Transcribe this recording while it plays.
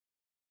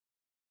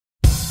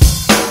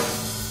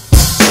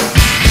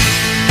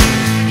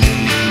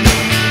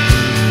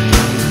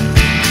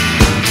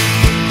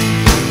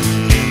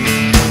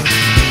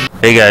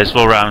Hey guys,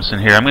 Will Robinson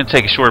here. I'm going to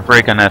take a short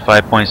break on that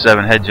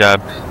 5.7 head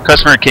job.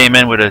 Customer came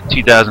in with a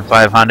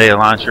 2005 Hyundai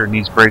Elantra,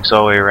 needs brakes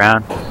all the way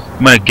around.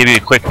 I'm going to give you a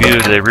quick view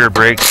of the rear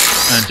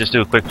brakes and just do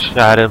a quick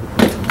shot of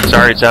it.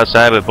 Sorry it's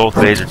outside, but both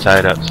bays are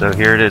tied up. So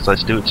here it is.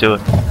 Let's do it to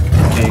it.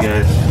 Hey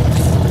guys.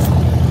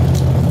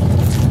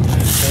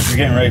 If you're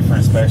getting ready for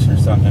inspection or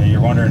something and you're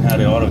wondering how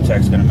the auto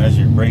tech's going to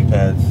measure your brake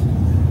pads,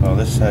 well,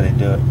 this is how they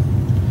do it.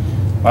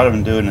 A lot of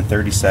them do it in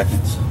 30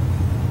 seconds.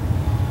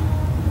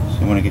 So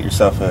you want to get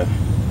yourself a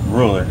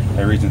ruler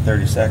that reads in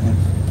 30 seconds.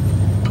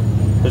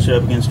 Push it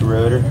up against the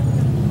rotor.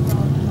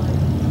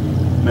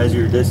 Measure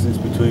your distance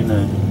between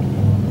the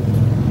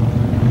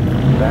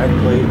back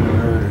plate and the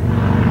rotor.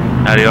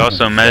 Now they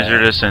also measure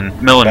this in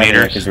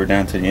millimeters. Because we're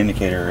down to the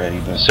indicator already.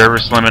 But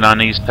service limit on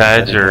these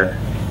pads are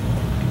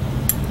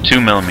 2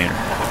 millimeters,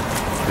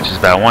 which is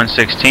about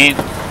 1/16,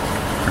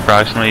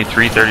 approximately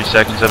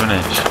 3/32 of an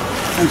inch.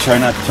 I'm trying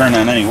not to turn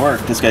on any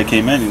work. This guy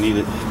came in and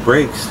needed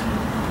brakes,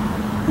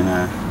 and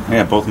I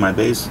got both my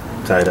bays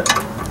tied up.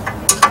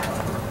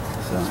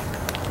 So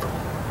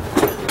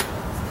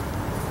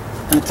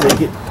I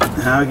take it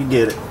how I can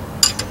get it.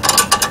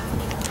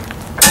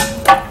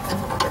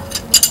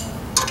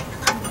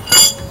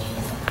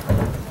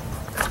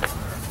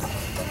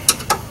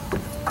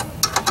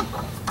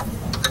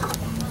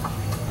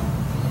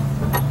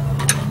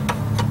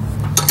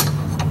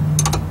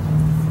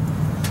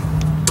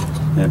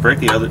 Yeah,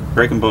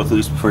 break them both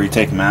loose before you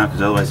take them out,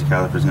 because otherwise the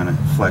caliper's going to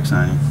flex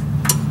on you.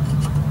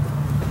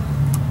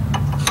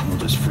 We'll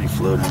just free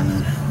float on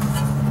there.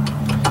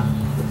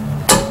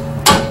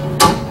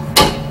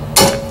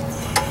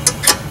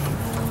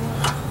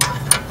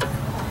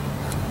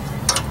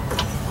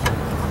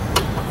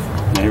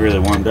 They really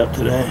warmed up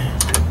today.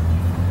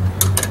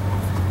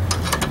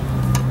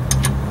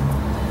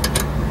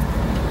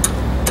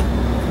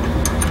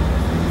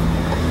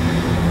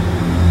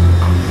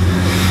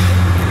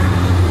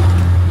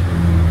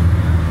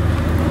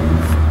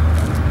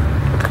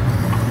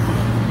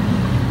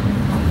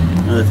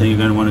 Another thing you're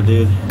going to want to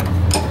do,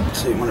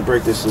 so you want to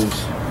break this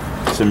loose,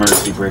 it's an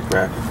emergency brake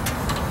bracket.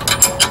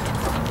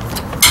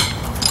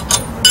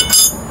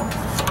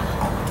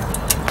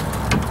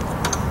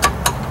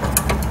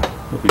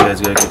 Hope you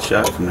guys got a good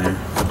shot from there.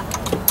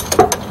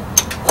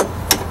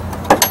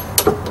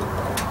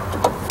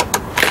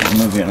 I'll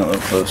move in a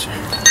little closer.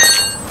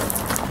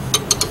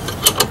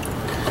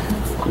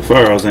 So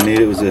far all I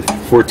needed was a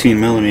 14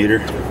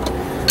 millimeter.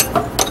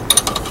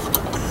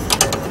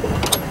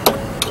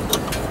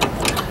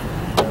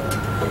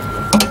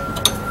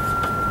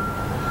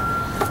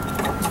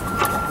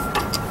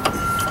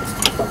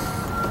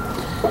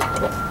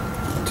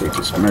 Take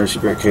this emergency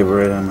brake cable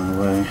right out of my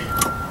way.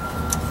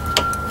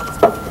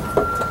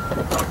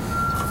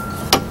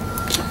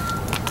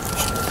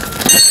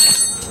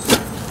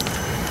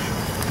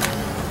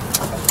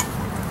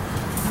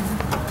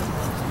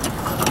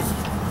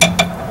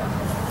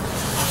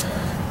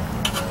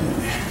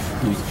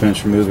 You can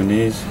finish removing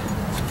these.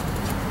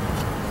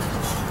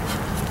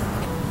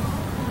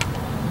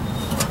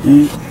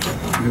 And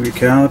remove your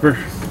caliper.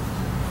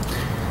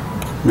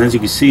 And as you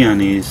can see on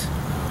these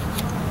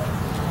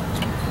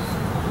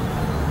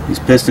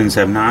pistons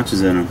have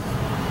notches in them.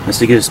 That's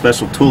to get a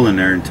special tool in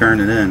there and turn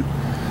it in,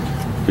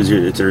 because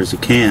there's a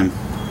cam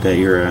that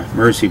your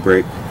emergency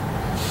brake.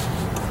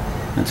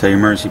 That's how your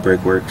emergency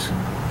brake works.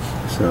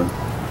 So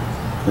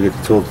I'll get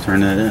the tool to turn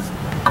that in.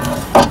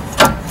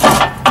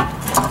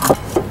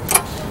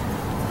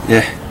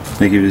 Yeah, I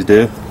think it was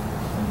due.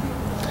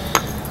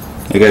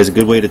 Hey guys, a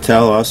good way to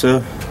tell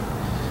also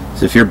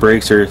is if your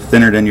brakes are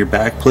thinner than your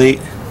back plate,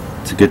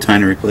 it's a good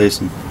time to replace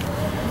them.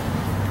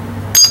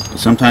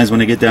 Sometimes when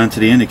they get down to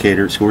the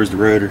indicator, it scores the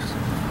rotors.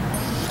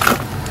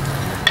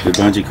 A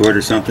bungee cord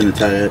or something to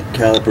tie that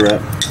caliper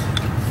up.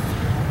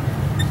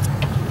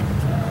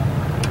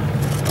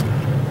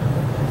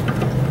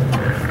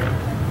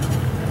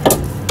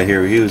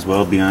 Here he was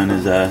well beyond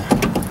his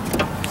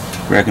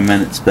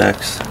recommended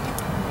specs.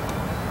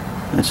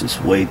 That's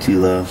just way too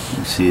low.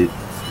 You see it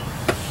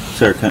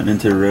start cutting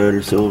into the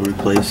rotor, so we'll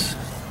replace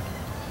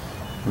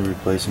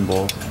them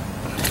both.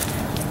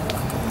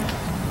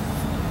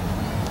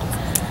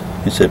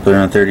 You said put it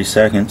on 30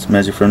 seconds,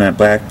 measure from that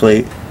back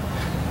plate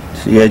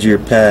to the edge of your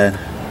pad.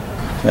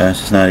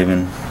 Gosh, it's not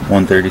even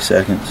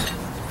 1/32.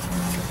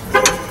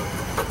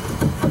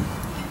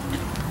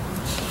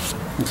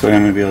 Looks like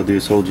I'm going to be able to do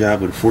this whole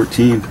job with a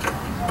 14.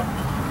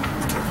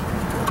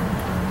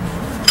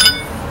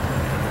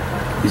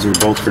 These are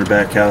bolts for the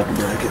back caliper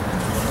bracket.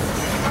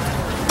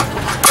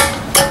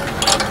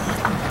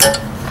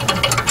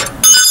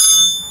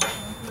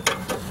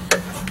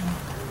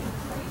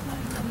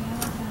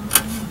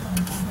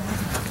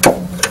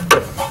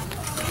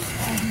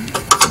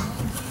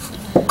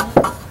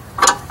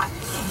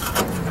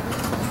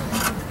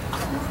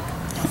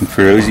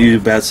 For those of you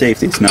about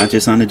safety, it's not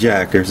just on the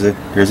jack. There's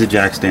a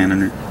jack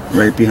stand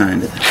right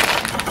behind it.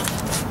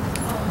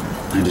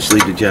 I just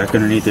leave the jack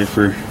underneath there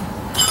for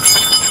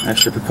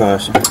extra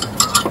precaution.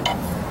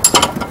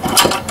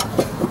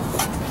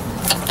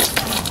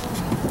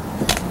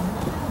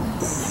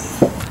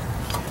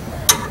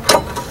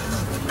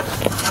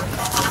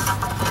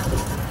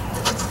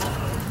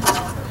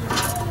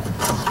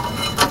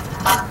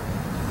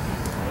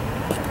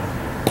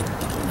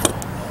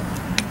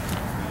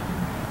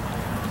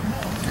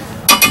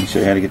 show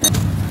you how to get that.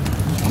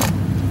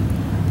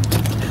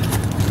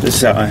 This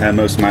is how I have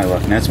most of my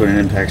luck, and that's with an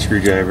impact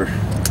screwdriver.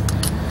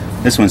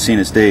 This one's seen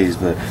its days,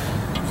 but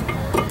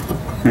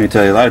let me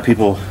tell you, a lot of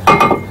people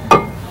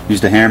use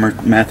the hammer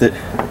method,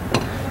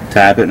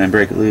 tap it and then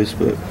break it loose,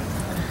 but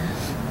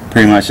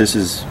pretty much this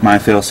is my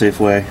fail-safe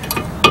way.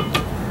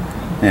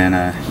 And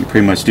you're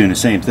pretty much doing the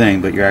same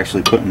thing, but you're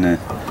actually putting the,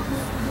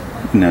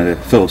 the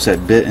Phillips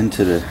head bit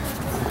into the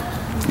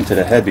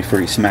head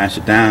before you smash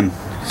it down.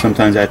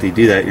 Sometimes after you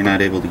do that, you're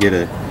not able to get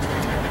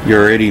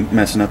you're already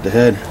messing up the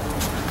head.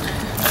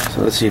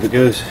 So let's see if it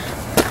goes.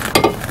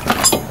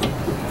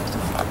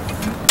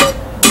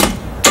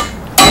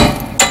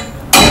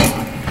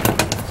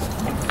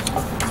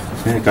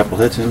 Yeah, a couple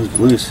hits and it was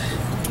loose.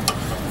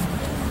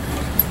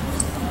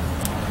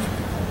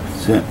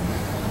 That's it.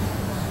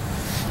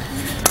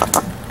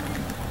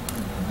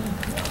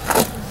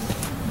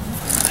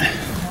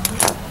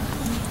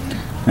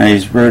 Now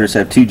these rotors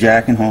have 2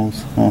 jacking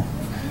holes. Well,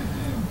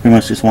 pretty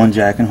much just 1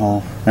 jacking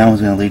hole. That one's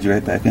going to lead you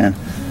right back in.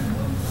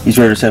 These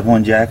rotors have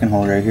 1 jacking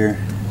hole right here.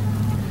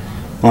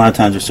 A lot of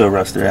times they're so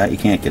rusted out you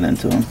can't get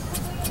into them.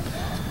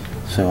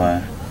 So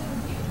I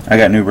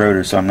got new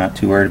rotors, so I'm not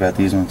too worried about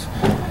these ones.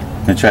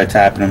 I'm going to try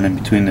tapping them in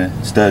between the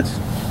studs.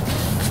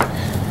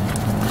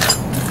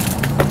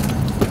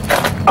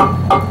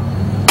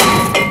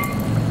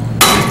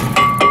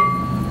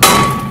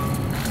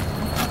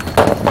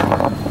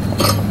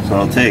 That's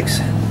all it takes.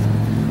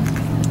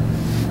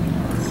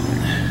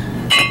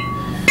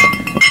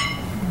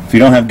 If you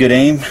don't have good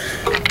aim,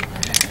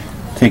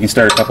 you can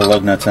start a couple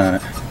lug nuts on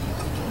it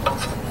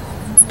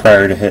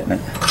prior to hitting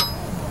it.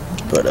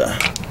 But you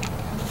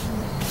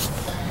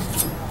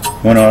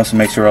want to also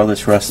make sure all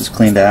this rust is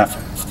cleaned out.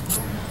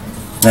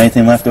 And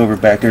anything left over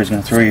back there is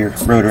going to throw your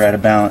rotor out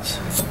of balance.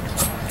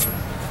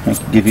 It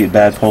can give you a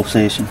bad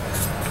pulsation.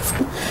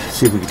 Let's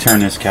see if we can turn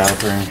this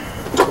caliper in.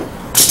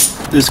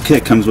 This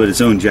kit comes with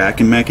its own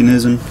jacking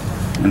mechanism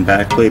and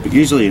back plate, but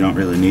usually you don't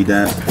really need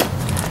that.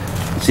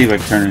 Let's see if I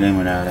can turn it in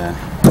without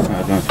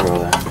going through all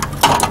that.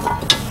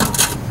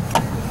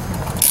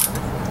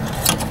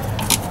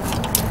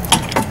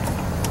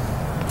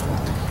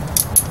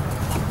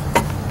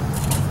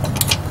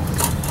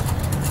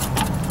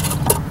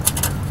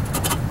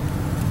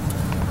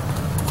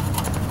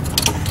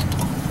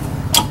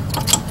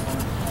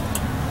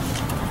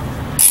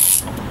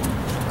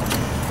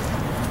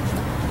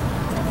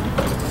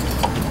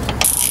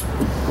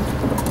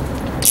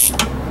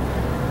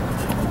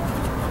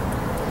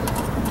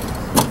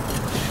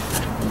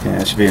 Yeah,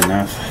 that should be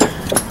enough.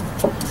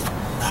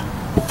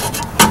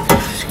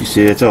 As you can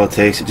see, that's all it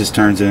takes. It just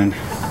turns in. Like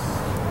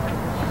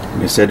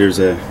I said, there's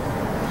a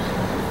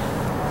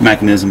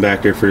mechanism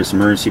back there for this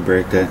emergency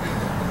brake that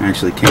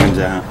actually cams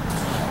out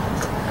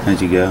as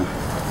you go.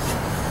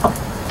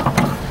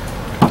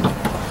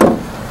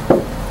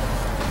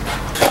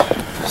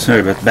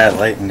 Sorry about the bad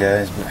lighting,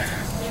 guys, but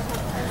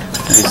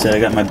like I said, I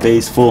got my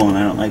base full and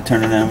I don't like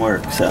turning on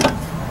work, so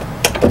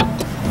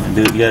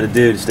do what you gotta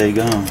do to stay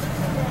going.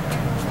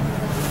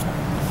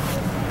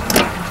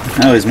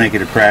 I always make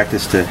it a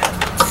practice to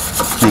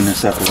clean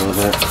this up a little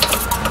bit.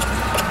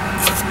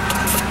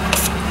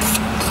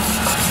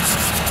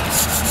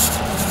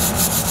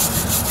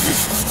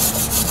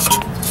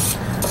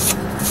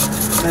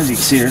 As you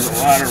can see, there's a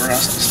lot of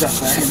rust and stuff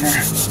back in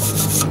there.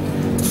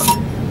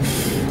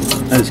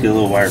 I just get a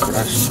little wire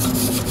brush.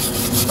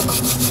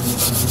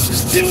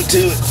 Just do it to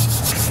it.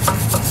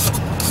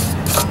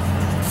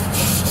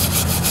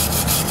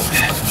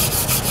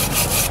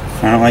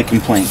 I don't like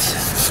complaints.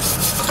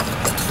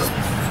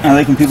 I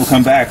like when people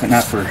come back, but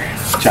not for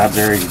jobs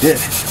I already did.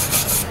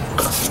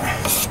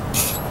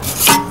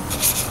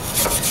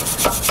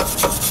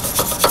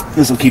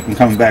 This will keep them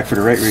coming back for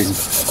the right reason.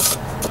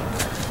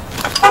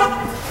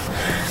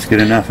 It's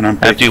good enough, and I'm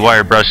picking. After you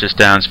wire brush this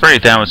down, spray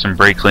it down with some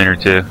brake cleaner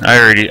too.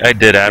 I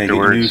did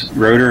afterwards. Get your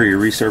new rotor or your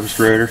resurfaced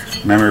rotor.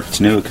 Remember, if it's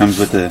new, it comes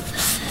with the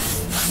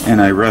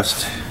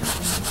anti-rust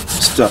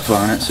stuff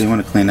on it, so you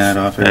want to clean that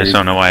off. I just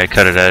don't know why I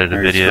cut it out of the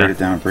video. Sprayed it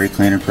down with brake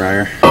cleaner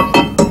prior.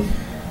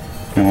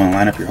 You want to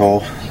line up your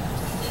hole,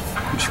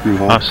 your screw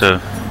hole. Also,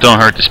 don't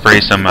hurt to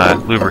spray some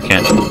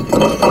lubricant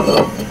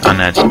on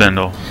that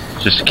spindle,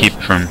 just to keep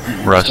it from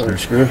rusting.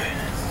 Screw.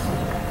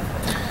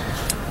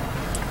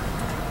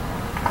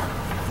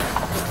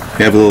 If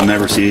you have a little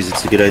never seize,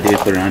 it's a good idea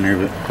to put it on there,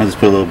 but I'll just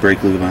put a little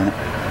brake lube on it.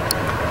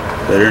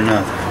 Better than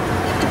nothing.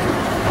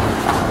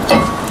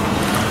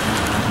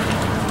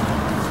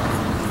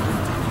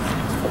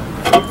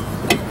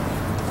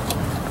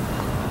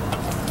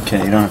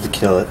 Okay, you don't have to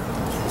kill it.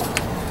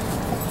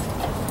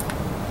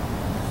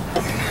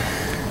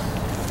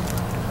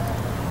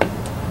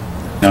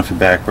 Off your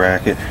back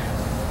bracket.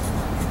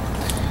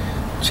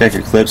 Check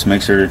your clips,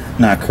 make sure they're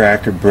not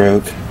cracked or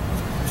broke.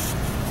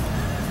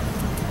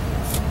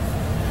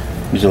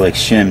 These are like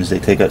shims, they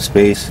take up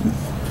space and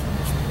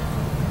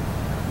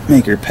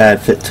make your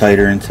pad fit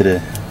tighter into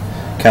the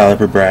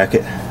caliper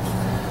bracket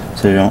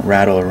so they don't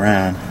rattle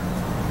around.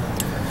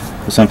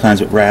 But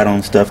sometimes with rattle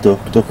and stuff,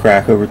 they'll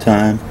crack over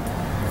time.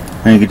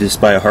 And you could just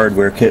buy a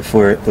hardware kit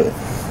for it, but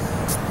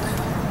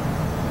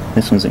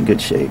This one's in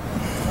good shape.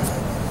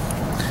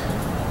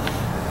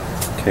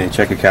 Okay,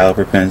 check your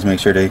caliper pins, make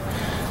sure they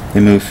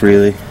move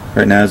freely.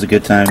 Right now is a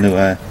good time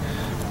to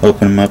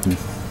open them up, and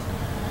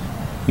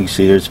you can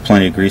see there's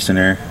plenty of grease in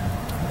there.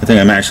 I think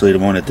I'm actually the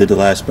one that did the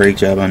last brake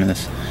job on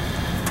this.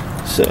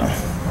 So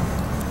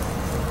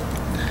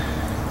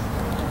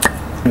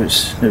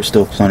there's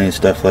still plenty of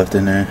stuff left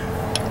in there.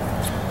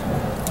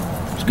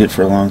 It's good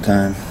for a long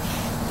time.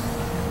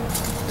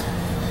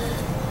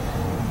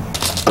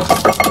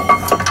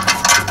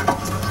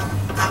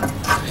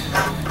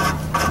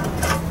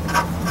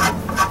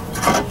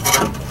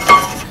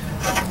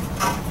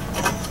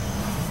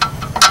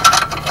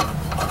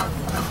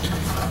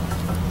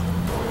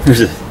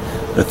 There's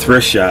a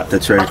thrift shop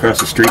that's right across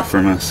the street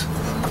from us.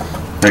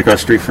 Right across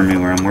the street from me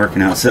where I'm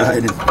working outside.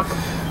 And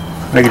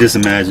I can just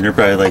imagine they're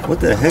probably like, what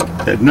the heck?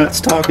 That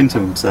nut's talking to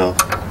himself.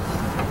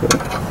 But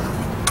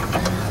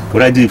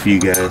what I do for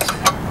you guys,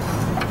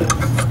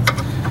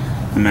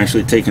 I'm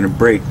actually taking a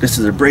break. This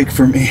is a break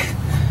for me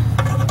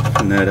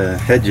from that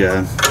head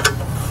job.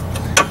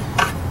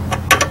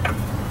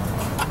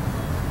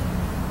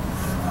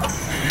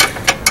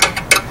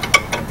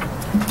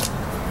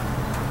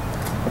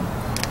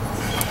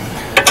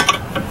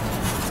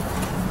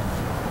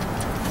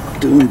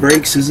 Doing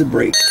brakes is a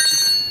break.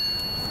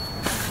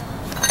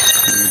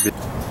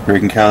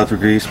 Braking caliper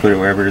grease, put it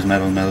wherever there's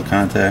metal to metal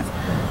contact.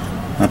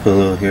 I'll put a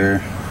little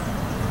here.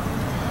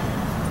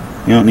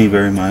 You don't need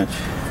very much.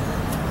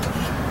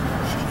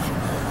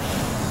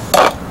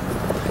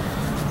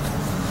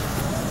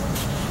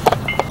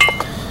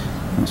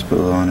 Let's put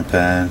a little on the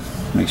pad,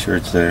 make sure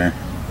it's there.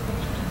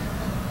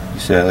 You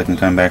see how I can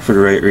come back for the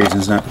right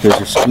reasons, not because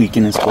you're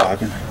squeaking and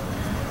squawking.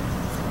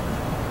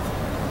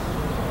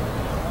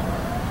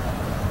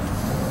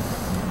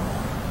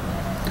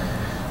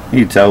 You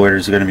can tell where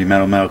there's going to be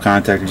metal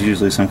contact. There's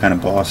usually some kind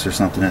of boss or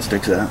something that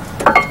sticks out.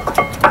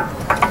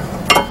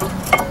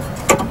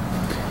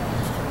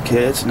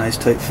 Okay, it's a nice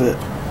tight fit.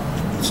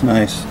 It's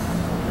nice.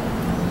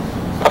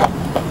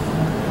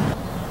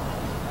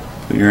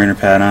 Put your inner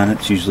pad on it.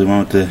 It's usually one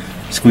with the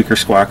squeaker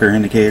squawker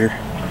indicator.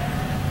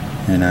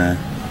 And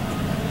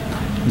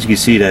as you can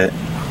see, that's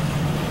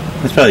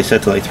probably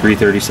set to like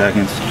 330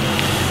 seconds.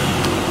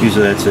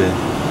 Usually that's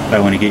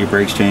about when you get your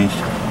brakes changed.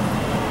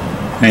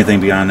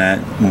 Anything beyond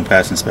that won't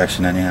pass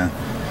inspection anyhow.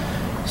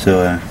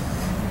 So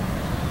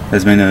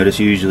as may notice,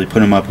 you usually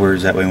put them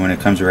upwards, that way when it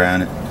comes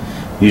around,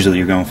 usually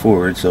you're going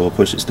forward, so we'll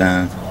push this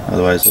down,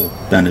 otherwise we'll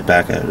bend it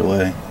back out of the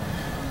way.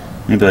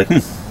 And you'll be like,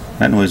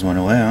 that noise went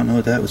away, I don't know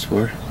what that was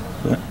for,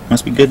 but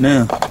must be good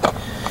now.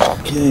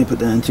 Okay, put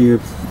that into your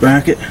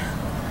bracket.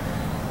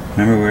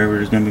 Remember, wherever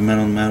there's going to be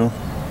metal to metal.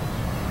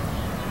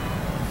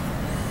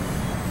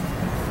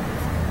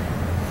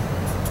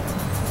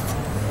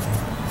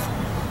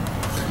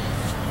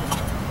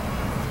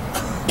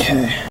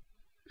 Okay.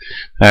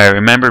 Alright,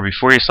 remember,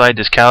 before you slide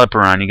this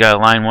caliper on, you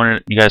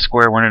gotta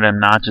square one of them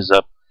notches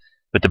up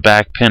with the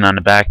back pin on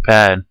the back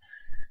pad.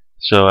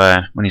 So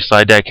when you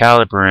slide that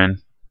caliper in,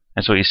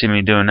 that's what you see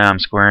me doing now, I'm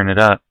squaring it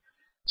up.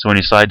 So when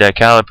you slide that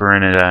caliper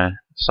in, it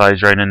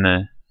slides right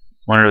in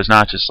one of those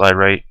notches, slide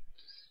right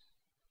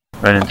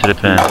into the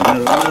pin.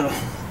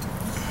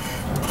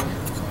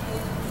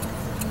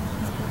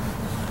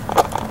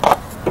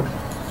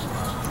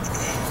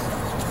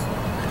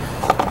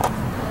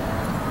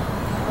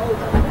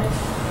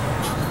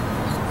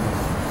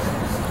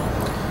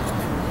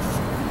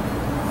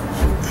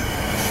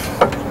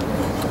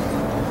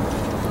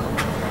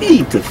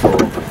 Beautiful.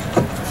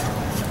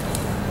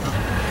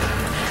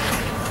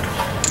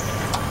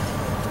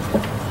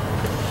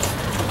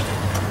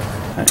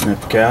 Tighten up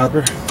the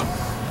caliper.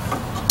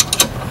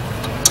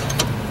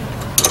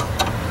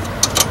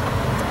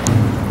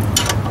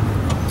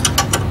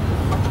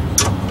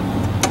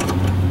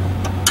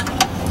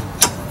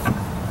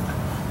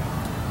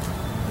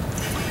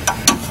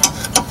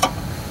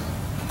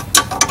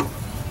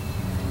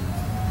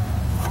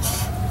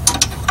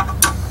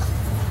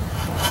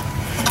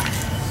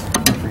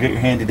 Get your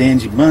handy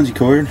dandy bungee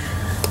cord.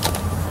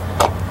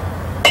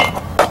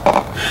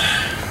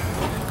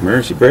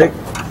 Emergency brake.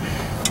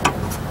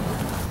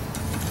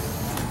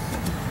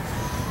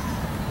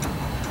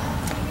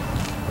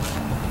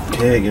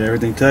 Okay, get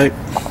everything tight.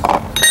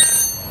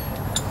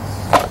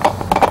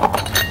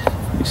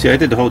 You see, I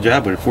did the whole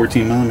job with a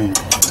 14mm.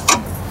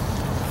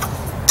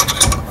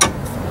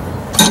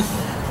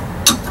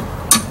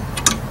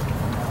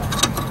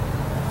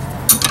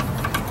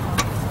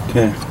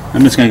 Okay,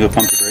 I'm just going to go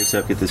pump the brakes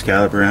up, get this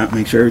caliper out,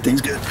 make sure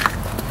everything's good.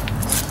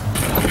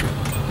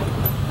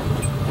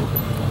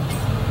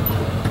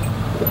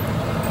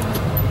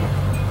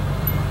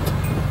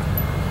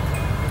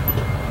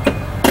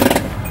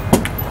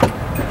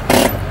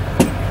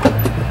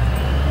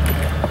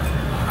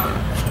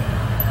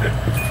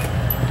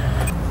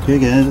 Okay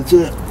guys, that's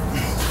it.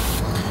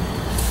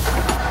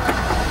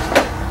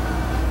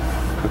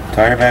 Put the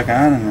tire back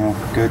on and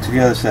we'll go to the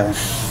other side.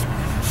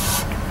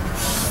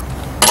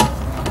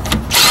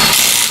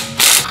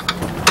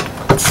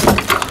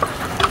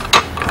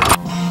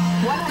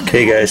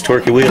 Okay guys,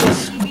 torque your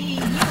wheels.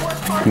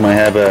 You might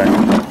have a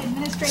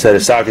set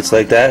of sockets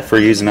like that for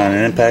using on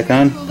an impact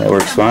gun. That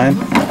works fine.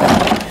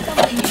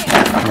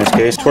 In this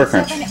case, torque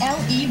wrench.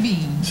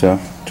 So,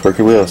 torque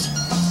your wheels.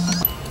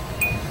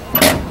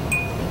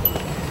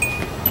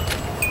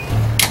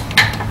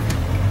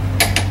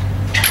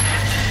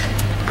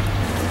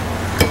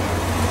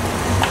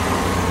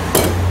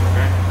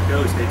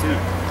 Go, stay tuned.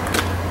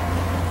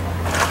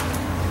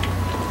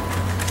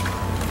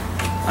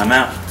 I'm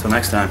out. Till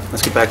next time.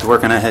 Let's get back to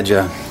work on that head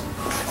job.